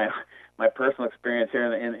based on my personal experience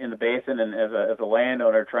here in the basin, and as a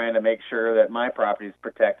landowner trying to make sure that my property is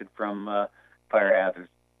protected from fire hazards.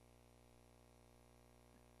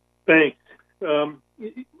 Thanks.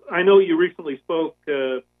 I know you recently spoke.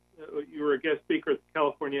 You were a guest speaker at the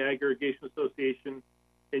California Ag Irrigation Association,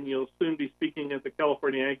 and you'll soon be speaking at the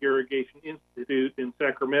California Ag Irrigation Institute in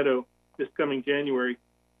Sacramento this coming January.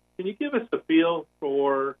 Can you give us a feel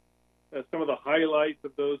for some of the highlights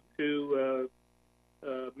of those two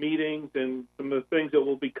meetings and some of the things that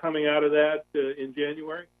will be coming out of that in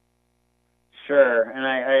January? Sure, and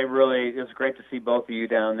I really, it was great to see both of you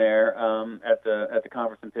down there at the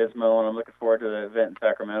conference in Pismo, and I'm looking forward to the event in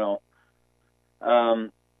Sacramento.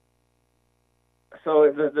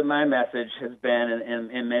 So my message has been,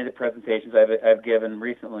 in many of the presentations I've given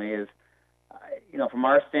recently, is, from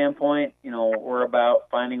our standpoint, we're about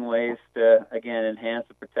finding ways to, again, enhance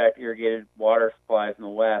and protect irrigated water supplies in the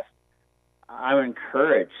West. I'm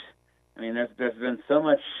encouraged. I mean, there's been so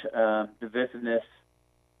much divisiveness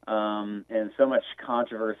and so much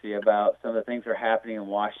controversy about some of the things that are happening in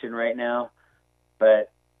Washington right now.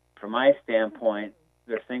 But from my standpoint,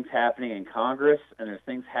 there's things happening in Congress and there's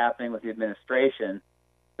things happening with the administration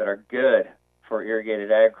that are good for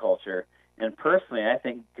irrigated agriculture. And personally, I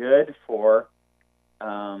think good for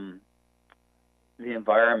the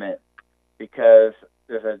environment, because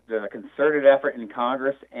there's a concerted effort in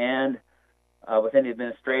Congress and within the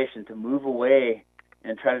administration to move away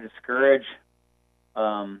and try to discourage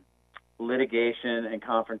litigation and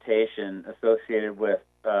confrontation associated with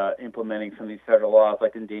implementing some of these federal laws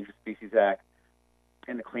like the Endangered Species Act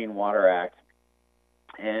and the Clean Water Act.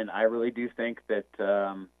 And I really do think that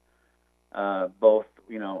both,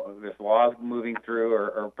 there's laws moving through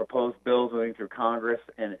or proposed bills moving through Congress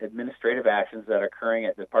and administrative actions that are occurring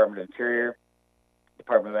at the Department of Interior,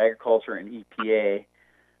 Department of Agriculture, and EPA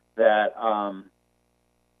that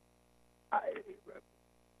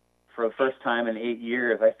for the first time in 8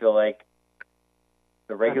 years, I feel like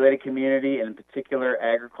the regulated community, and in particular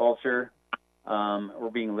agriculture, were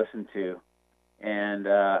being listened to. And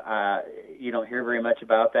you don't hear very much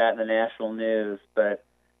about that in the national news, but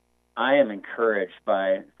I am encouraged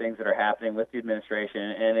by things that are happening with the administration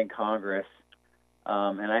and in Congress.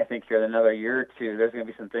 And I think here in another year or two, there's going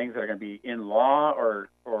to be some things that are going to be in law or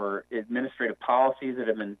administrative policies that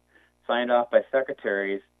have been signed off by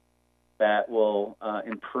secretaries that will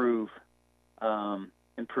improve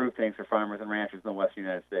things for farmers and ranchers in the Western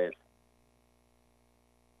United States.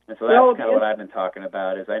 And so that's kind of what I've been talking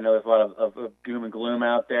about. Is I know there's a lot of doom and gloom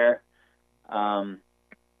out there.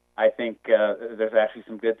 I think there's actually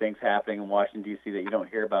some good things happening in Washington, D.C. that you don't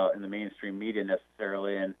hear about in the mainstream media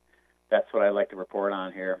necessarily, and that's what I'd like to report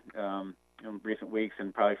on here in recent weeks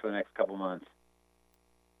and probably for the next couple months.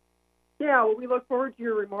 Yeah, well, we look forward to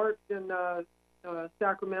your remarks in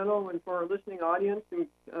Sacramento, and for our listening audience, and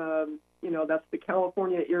that's the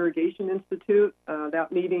California Irrigation Institute.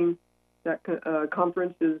 That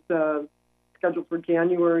conference is scheduled for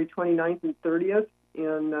January 29th and 30th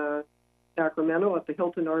in Sacramento at the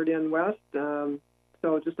Hilton Arden West.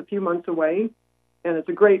 So just a few months away, and it's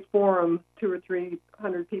a great forum. 200 or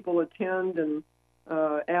 300 people attend, and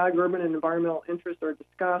ag, urban, and environmental interests are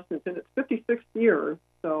discussed. It's in its 56th year,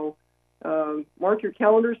 so mark your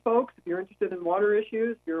calendars, folks. If you're interested in water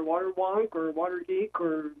issues, if you're a water wonk or water geek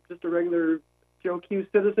or just a regular Joe Q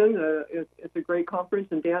citizen, it's a great conference,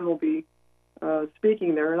 and Dan will be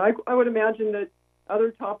speaking there. And I would imagine that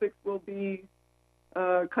other topics will be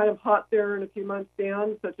kind of hot there in a few months,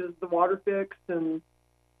 Dan, such as the water fix. And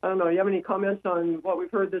I don't know, you have any comments on what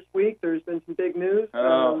we've heard this week? There's been some big news.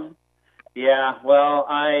 Yeah, well,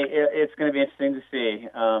 it's going to be interesting to see.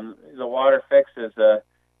 The water fix is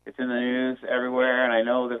it's in the news everywhere, and I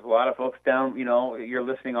know there's a lot of folks down, your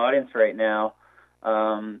listening audience right now,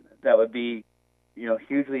 that would be,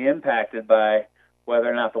 hugely impacted by whether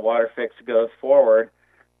or not the water fix goes forward.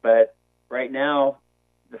 But right now,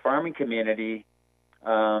 the farming community,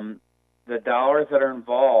 the dollars that are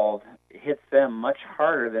involved hits them much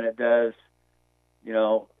harder than it does,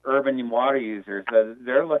 urban water users.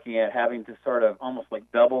 They're looking at having to sort of almost like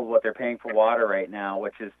double what they're paying for water right now,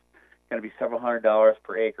 which is going to be several $100s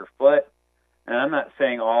per acre foot. And I'm not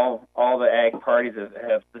saying all the ag parties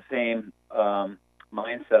have the same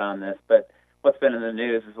mindset on this, but what's been in the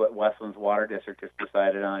news is what Westland's Water District just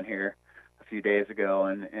decided on here a few days ago,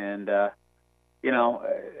 and I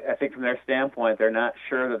think from their standpoint, they're not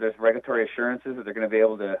sure that there's regulatory assurances that they're going to be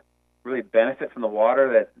able to really benefit from the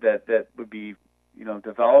water that would be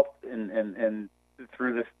developed and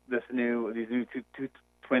through these new two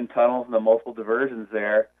twin tunnels and the multiple diversions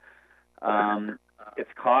there. It's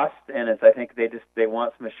cost, and I think they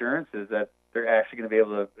want some assurances that they're actually going to be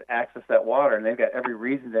able to access that water, and they've got every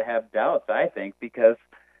reason to have doubts, I think, because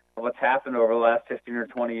of what's happened over the last 15 or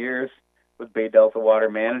 20 years with Bay Delta water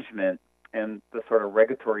management and the sort of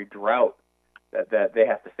regulatory drought that they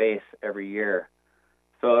have to face every year.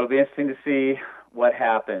 So it'll be interesting to see what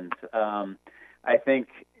happens. I think,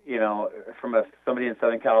 from somebody in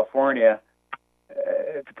Southern California,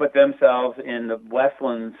 to put themselves in the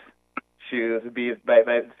Westlands' shoes would be by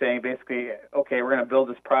saying basically, okay, we're going to build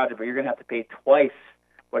this project, but you're going to have to pay twice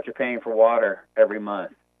what you're paying for water every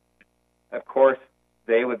month. Of course,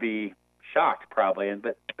 they would be shocked probably,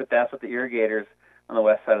 but that's what the irrigators on the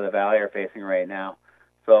west side of the valley are facing right now.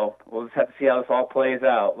 So we'll just have to see how this all plays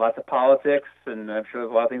out. Lots of politics, and I'm sure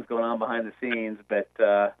there's a lot of things going on behind the scenes, but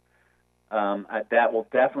that will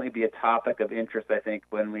definitely be a topic of interest, I think,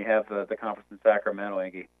 when we have the conference in Sacramento,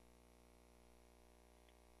 Iggy.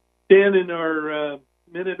 Dan, in our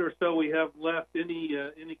minute or so we have left,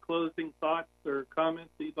 any closing thoughts or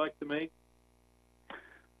comments that you'd like to make?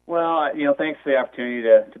 Well, thanks for the opportunity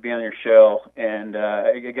to be on your show. And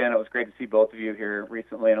again, it was great to see both of you here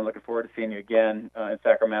recently, and I'm looking forward to seeing you again in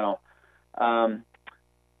Sacramento.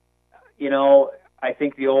 I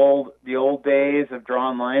think the old days of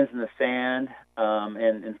drawing lines in the sand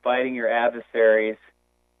and fighting your adversaries,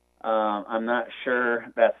 I'm not sure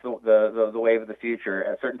that's the wave of the future.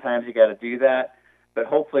 At certain times, you got to do that. But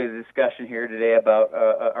hopefully, the discussion here today about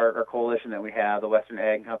our coalition that we have, the Western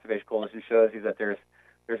Ag and Conservation Coalition, shows you that there's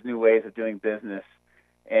new ways of doing business,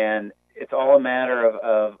 and it's all a matter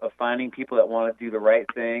of finding people that want to do the right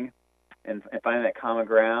thing and finding that common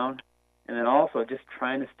ground, and then also just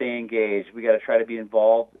trying to stay engaged. We got to try to be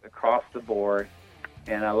involved across the board.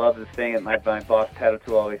 And I love the saying that my boss Pat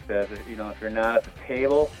O'Toole always says, if you're not at the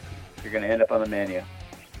table, you're going to end up on the menu.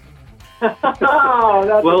 Oh,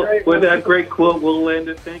 that's well, a great with one. that great quote, we'll end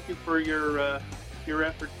it. Thank you for your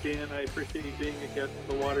efforts, Dan. I appreciate you being a guest of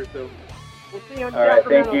the Water Zone. We'll see you in All right,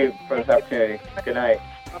 Sacramento. thank you for this opportunity. Good night.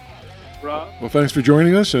 Rob? Well, thanks for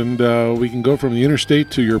joining us, and we can go from the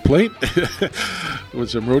interstate to your plate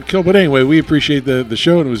with some roadkill. But anyway, we appreciate the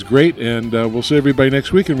show, and it was great, and we'll see everybody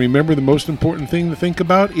next week. And remember, the most important thing to think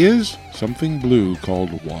about is something blue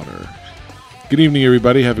called water. Good evening,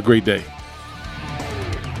 everybody. Have a great day.